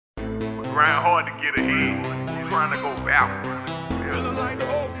grind hard to get ahead. Trying to go backwards.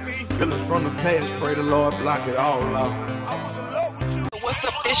 Killers from the past, pray the Lord block it all out. What's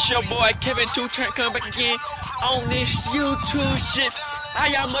up? It's your boy Kevin Two-Turn coming back again on this YouTube shit. How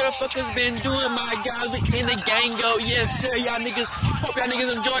y'all motherfuckers been doing, my guys? We in the gang go. Yes, sir, y'all niggas. Hope y'all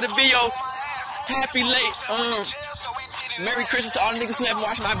niggas enjoyed the video. Happy late, Merry Christmas to all the niggas who haven't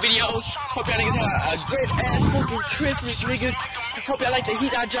watched my videos. Hope y'all niggas had a great ass fucking Christmas, nigga. Hope y'all like the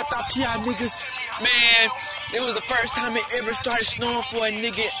heat I dropped off to y'all niggas. Man, it was the first time it ever started snowing for a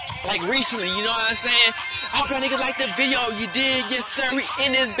nigga, like recently, you know what I'm saying? I hope y'all niggas like the video. You did? Yes, sir. We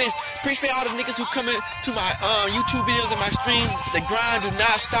in this bitch. Appreciate all the niggas who coming to my YouTube videos and my stream. The grind do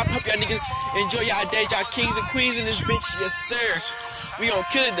not stop. Hope y'all niggas enjoy y'all day. Y'all kings and queens in this bitch. Yes, sir. We gonna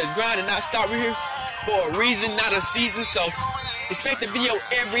kill it. The grind did not stop. We're here for a reason, not a season. So expect the video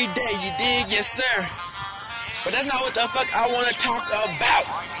every day. You dig? Yes, sir. But that's not what the fuck I want to talk about.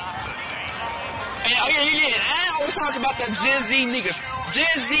 And, oh yeah. I was talking about the Gen Z niggas.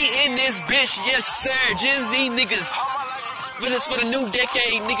 Gen Z in this bitch. Yes, sir. Gen Z niggas. For the new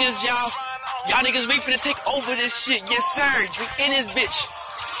decade, niggas. Y'all niggas, we finna take over this shit. Yes, sir. We in this bitch.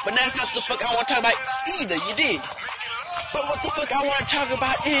 But that's not the fuck I want to talk about either. You dig? But what the fuck I want to talk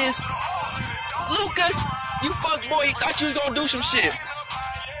about is Luka, you fuck boy, you thought you was gonna do some shit.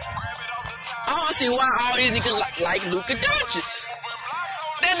 I don't see why all these niggas like Luka Doncic.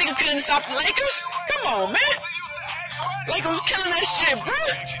 That nigga couldn't stop the Lakers. Come on, man. Lakers was killing that shit, bro.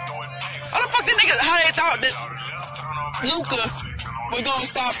 How the fuck how they thought that Luka was gonna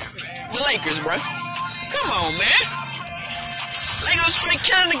stop the Lakers, bro? Come on, man. Lakers straight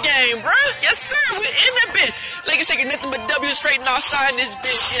killing the game, bro. Yes, sir. We in that bitch. Lakers taking nothing but W straight and outside in this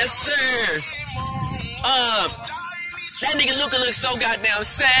bitch. Yes, sir. That nigga Luka looks so goddamn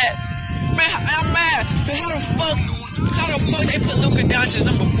sad. Man, I'm mad. How the fuck they put Luka Doncic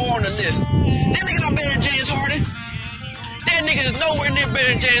number 4 on the list? That nigga not better than James Harden. That nigga is nowhere near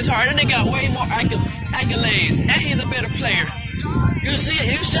better than James Harden. That nigga got way more accolades. And he's a better player. You see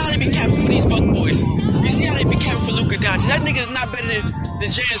how they be capping for these fuck boys. You see how they be capping for Luka Doncic. That nigga is not better than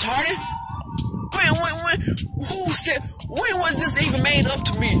James Harden. When was this even made up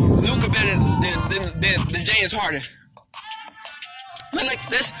to me? Luka better than James Harden. But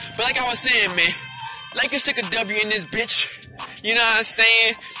like I was saying, man, Lakers took a W in this bitch. You know what I'm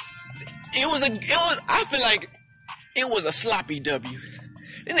saying? I feel like it was a sloppy W.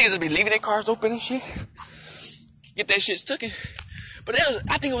 These niggas just be leaving their cars open and shit. Get that shit stuck in. But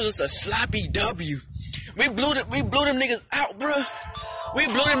I think it was just a sloppy W. We blew them niggas out, bruh. We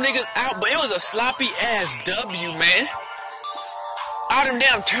blew them niggas out, but it was a sloppy ass W, man. All them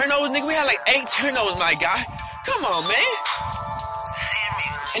damn turnovers, nigga. We had like 8 turnovers, my guy. Come on, man.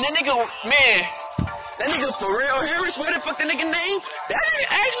 And that nigga, man, that nigga for real Harris, what the fuck that nigga name? That nigga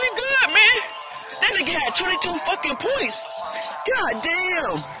actually good, man. That nigga had 22 fucking points. God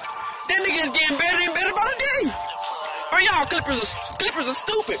damn. That nigga is getting better and better by the day. Bro, y'all Clippers are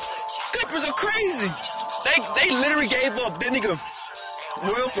stupid. Clippers are crazy. They literally gave up that nigga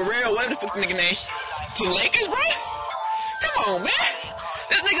Will Ferrell, whatever the fuck the nigga name, to the Lakers, bro. Come on, man.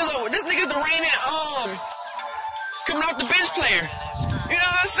 This nigga's the reigning coming off the bench player. You know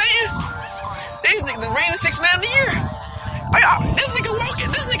what I'm saying? These niggas the reigning 6th man of the year. This nigga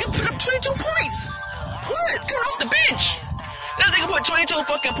walking. This nigga put up 22 points. What? Coming off the bench. This nigga put 22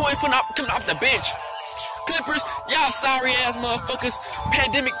 fucking points coming off the bench. Clippers, y'all sorry ass motherfuckers.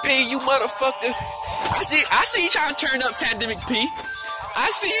 Pandemic P, you motherfucker. I see you trying to turn up Pandemic P. I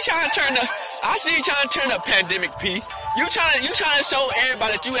see you trying to turn up Pandemic P. You trying to show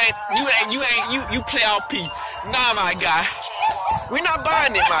everybody that you playoff P. Nah, my guy. We're not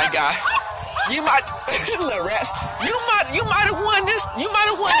buying it, my guy. You might, little rats. You might have won this. You might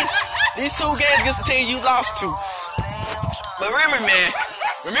have won these 2 games against the team you lost to. But remember, man.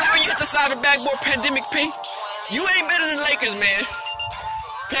 Remember when you hit the side of the backboard, Pandemic P? You ain't better than Lakers, man.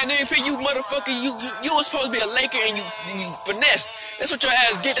 Pandemic P, you motherfucker. You was supposed to be a Laker and you finessed. That's what your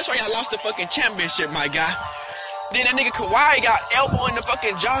ass get. That's why y'all lost the fucking championship, my guy. Then that nigga Kawhi got elbow in the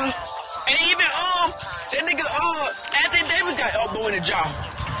fucking jaw. And even that nigga Anthony Davis got elbow in the jaw.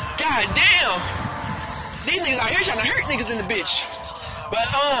 God damn. These niggas out here trying to hurt niggas in the bitch.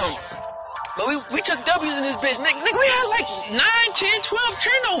 But we took W's in this bitch. Nigga, we had like 9, 10, 12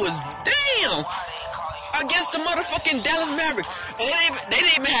 turnovers. Damn. Against the motherfucking Dallas Mavericks. And they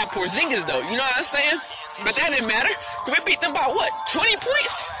didn't even have Porzingis though. You know what I'm saying? But that didn't matter. We beat them by what? 20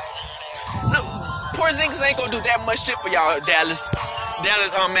 points? Look, Porzingis ain't gonna do that much shit for y'all Dallas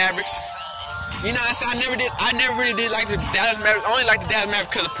Mavericks. You know what I'm saying? I never really did like the Dallas Mavericks. I only like the Dallas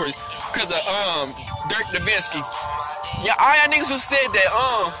Mavericks because of Dirk Nowitzki. Yeah, all y'all niggas who said that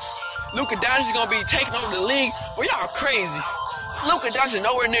Luka Doncic is gonna be taking over the league. Well, y'all crazy. Luka Doncic is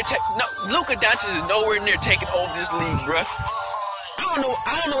nowhere near taking over this league, bruh. I don't know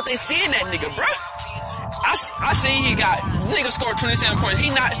what they see in that nigga, bruh. I see he got nigga scored 27 points.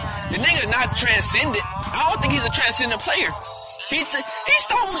 The nigga not transcendent. I don't think he's a transcendent player. He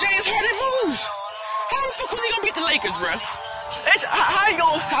stole James Harden moves. How the fuck was he gonna beat the Lakers, bruh? How you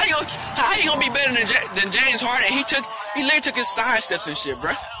gonna be better than James Harden? He literally took his side steps and shit,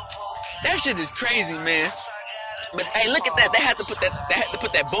 bruh. That shit is crazy, man. But hey, look at that. They had to put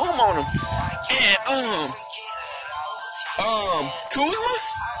that boom on him. And Kuzma,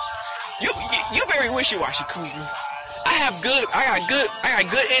 you very wishy-washy, Kuzma. I got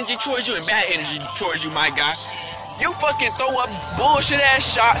good energy towards you and bad energy towards you, my guy. You fucking throw up bullshit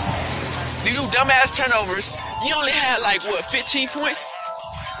ass shots. You do dumb ass turnovers. You only had like what, 15 points?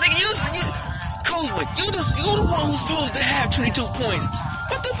 Nigga, Kuzma, you the one who's supposed to have 22 points.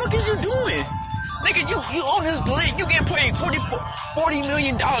 What the fuck is you doing? Nigga, you on this league, you getting paid $40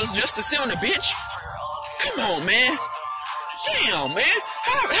 million just to sit on the bench? Come on, man. Damn, man.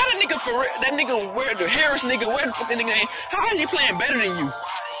 How that nigga where the Harris nigga, where the fuck that nigga ain't? How is he playing better than you?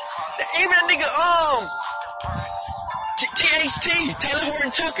 Even that nigga, THT, Taylor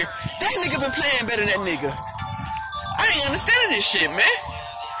Horton Tucker, that nigga been playing better than that nigga. I ain't understanding this shit, man.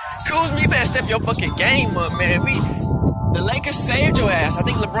 Kuzma, you better step your fucking game up, man. The Lakers saved your ass. I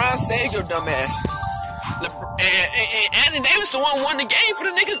think LeBron saved your dumb ass. And Anthony Davis the one won the game for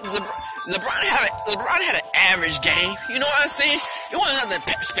the niggas. LeBron had an average game. You know what I'm saying? It wasn't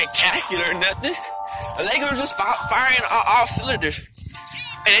nothing spectacular or nothing. The Lakers was firing all cylinders.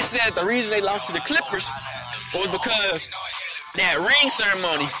 And they said the reason they lost to the Clippers was because that ring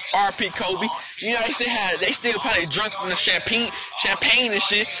ceremony, R.P. Kobe. You know, they still probably drunk from the champagne and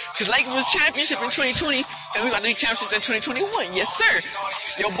shit. Cause Lakers was championship in 2020, and we about to be championships in 2021. Yes, sir.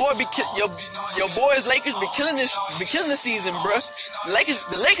 Your boys Lakers be killing the season, bruh. The Lakers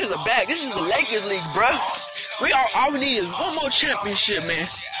are back. This is the Lakers league, bruh. All we need is one more championship, man.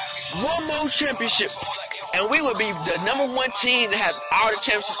 One more championship. And we would be the #1 team to have all the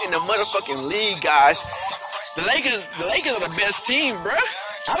championships in the motherfucking league, guys. The Lakers are the best team, bruh.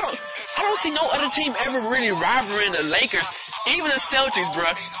 I don't see no other team ever really rivaling the Lakers. Even the Celtics,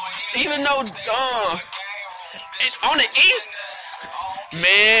 bruh. Even though, on the East,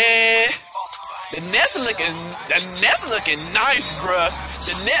 man, the Nets are looking nice, bruh.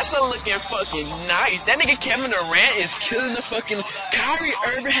 The Nets are looking fucking nice. That nigga Kevin Durant is killing the fucking. Kyrie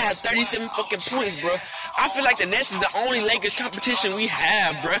Irving had 37 fucking points, bruh. I feel like the Nets is the only Lakers competition we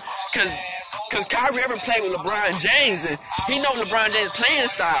have, bruh. Cause Kyrie ever played with LeBron James, and he know LeBron James' playing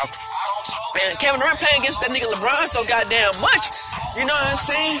style. And Kevin Durant playing against that nigga LeBron so goddamn much. You know what I'm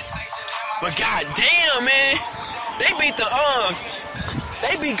saying? But goddamn, man, they beat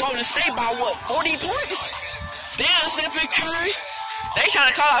Golden State by what, 40 points? Damn, Stephen Curry. They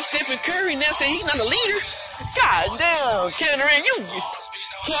trying to call out Stephen Curry now, saying he's not a leader. Goddamn, Kevin Durant,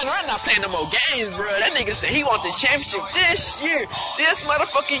 Kevin Durant not playing no more games, bro. That nigga said he want the championship this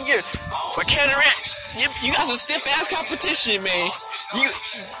motherfucking year. But Kevin Durant, you got some stiff ass competition, man.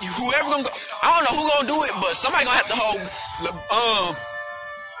 Whoever gonna go, I don't know who gonna do it, but somebody gonna have to hold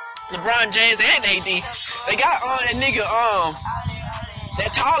LeBron James and AD. They got that nigga,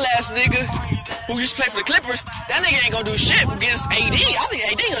 that tall ass nigga who used to play for the Clippers. That nigga ain't gonna do shit against AD. I think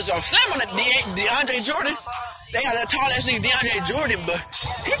AD gonna slam on that DeAndre Jordan. They got that tall ass nigga DeAndre Jordan, but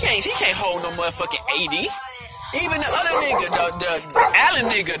he can't hold no motherfucking AD. Even the other nigga, the Allen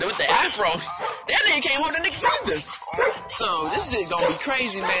nigga with the afro, that nigga can't hold the nigga either. So this is gonna be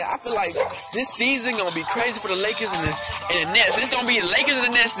crazy, man. I feel like this season gonna be crazy for the Lakers and the Nets. It's gonna be the Lakers and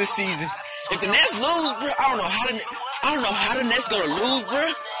the Nets this season. If the Nets lose, bro, I don't know how the Nets gonna lose,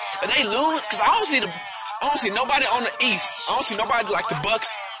 bro. If they lose, cause I don't see nobody on the East. I don't see nobody like the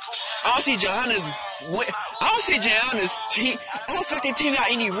Bucks. I don't see Giannis team. I don't feel like their team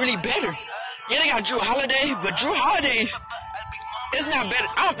got any really better. Yeah, they got Drew Holiday, but Drew Holiday is not better.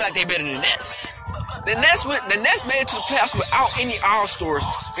 I don't feel like they're better than the Nets. The Nets made it to the playoffs without any All-Stars,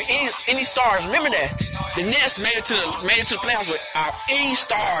 any stars. Remember that. The Nets made it to the playoffs without any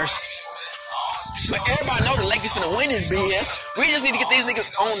stars. But everybody know the Lakers finna win this BS. We just need to get these niggas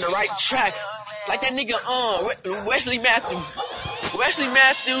on the right track. Like that nigga Wesley Matthews. Wesley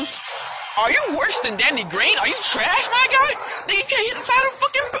Matthews, are you worse than Danny Green? Are you trash, my guy? Nigga can't hit the side of the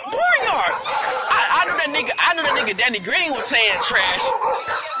fucking barnyard. I knew that nigga Danny Green was playing trash.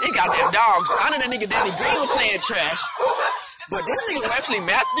 He got them dogs. I knew that nigga Danny Green was playing trash. But this nigga Wesley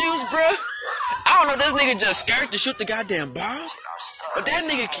Matthews, bruh, I don't know, this nigga just scared to shoot the goddamn ball. But that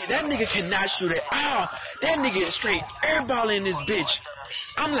nigga cannot shoot at all. That nigga is straight airballing this bitch.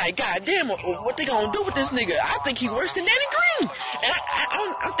 I'm like, God damn, what they gonna do with this nigga? I think he worse than Danny Green. And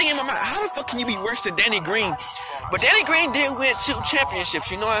I'm thinking in my mind, how the fuck can you be worse than Danny Green? But Danny Green did win 2 championships,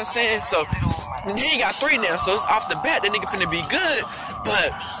 you know what I'm saying? So, he got 3 now, so off the bat, that nigga finna be good.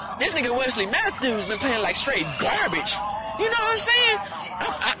 But this nigga Wesley Matthews been playing like straight garbage. You know what I'm saying?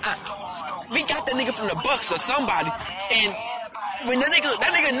 We got that nigga from the Bucks or somebody, and when that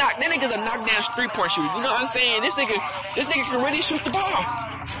nigga's a knockdown 3-point shooter. You know what I'm saying? This nigga can really shoot the ball.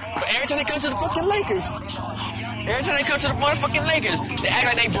 But every time they come to the fucking Lakers, they act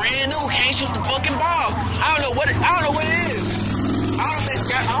like they brand new, can't shoot the fucking ball. I don't know what it is. I don't know if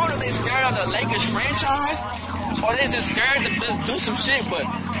they scared of the Lakers franchise, or they just scared to just do some shit. But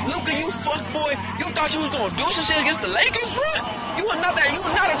Luka, you fuck boy, you thought you was gonna do some shit against the Lakers, bro? You were not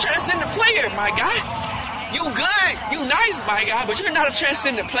a transcendent player, my guy. You good, you nice, my guy, but you're not a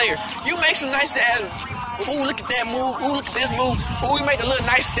transcendent player. You make some nice ass, ooh, look at that move, ooh, look at this move, ooh, you make a little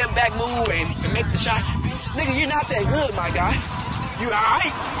nice step back move and make the shot. Nigga, you're not that good, my guy. You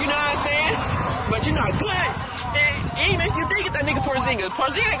alright, you know what I'm saying? But you're not good. And even if you did get that nigga Porzingis ain't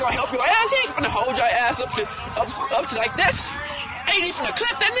gonna help your ass. He ain't gonna hold your ass up to like that. AD finna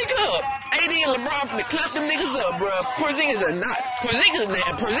clap that nigga up. AD and LeBron finna clap them niggas up, bro. Porzingis are not. Porzingis is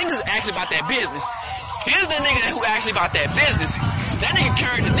actually about that business. Here's the nigga who actually about that business. That nigga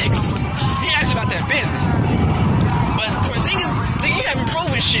carried the Knicks. He actually about that business. But Porzingis, nigga, you haven't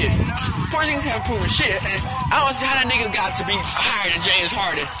proven shit. Porzingis haven't proven shit. And I don't see how that nigga got to be higher than James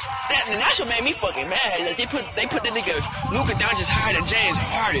Harden. That shit made me fucking mad. Like they put the nigga Luka Doncic higher than James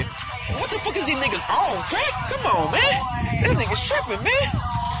Harden. What the fuck is these niggas on, crack? Come on, man. This nigga's tripping, man.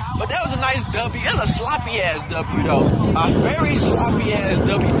 But that was a nice W. It was a sloppy-ass W, though. A very sloppy-ass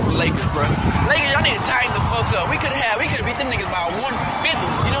W for the Lakers, bro. Lakers, y'all need to tighten the fuck up. We could've beat them niggas by 150.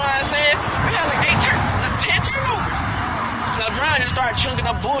 You know what I'm saying? We had like 10 turnovers. LeBron just started chunking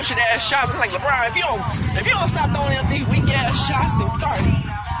up bullshit-ass shots. I'm like, LeBron, if you don't stop throwing up these weak-ass shots and start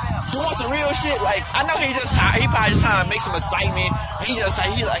doing some real shit, like, I know he probably just trying to make some excitement. He just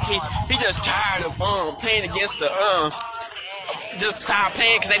tired of playing against the just stop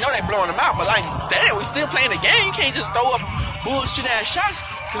playing because they know they blowing them out. But like, damn, we still playing the game. You can't just throw up bullshit ass shots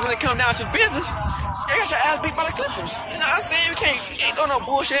because when it comes down to business, they got your ass beat by the Clippers. You know what I'm saying? You can't throw no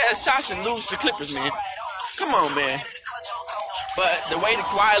bullshit ass shots and lose to the Clippers, man. Come on, man. But the way the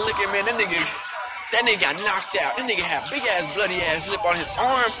Kawhi looking, man, that nigga got knocked out. That nigga had big ass bloody ass lip on his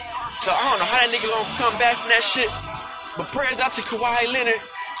arm. So I don't know how that nigga gonna come back from that shit. But prayers out to Kawhi Leonard.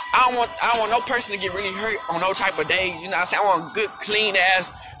 I don't want no person to get really hurt on no type of days. You know what I'm saying? I want good, clean ass,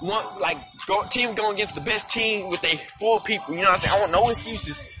 team going against the best team with their 4 people. You know what I'm saying? I want no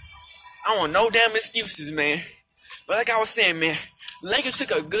excuses. I want no damn excuses, man. But like I was saying, man, Lakers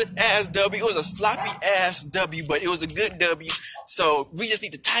took a good ass W. It was a sloppy ass W, but it was a good W. So we just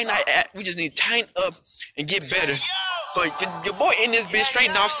need to tighten up and get better. But your boy in this bitch straight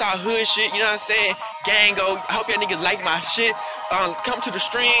Northside hood shit, you know what I'm saying? Gango, I hope y'all niggas like my shit. Come to the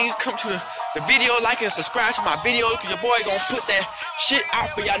streams, come to the video, like and subscribe to my video, cause your boy gonna put that shit out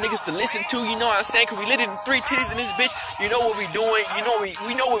for y'all niggas to listen to, you know what I'm saying? Cause we lit in 3 titties in this bitch, you know what we doing, you know we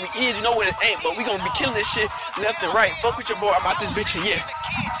know what we is, you know what it ain't, but we gonna be killing this shit left and right. Fuck with your boy about this bitch and yeah.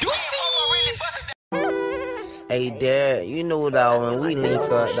 Hey Dad, you know dog, when we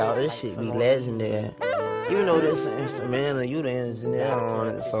link up dog, this shit be legendary. Even though this is instrumental, you the engineer on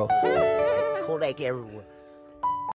it, so Kodak everywhere.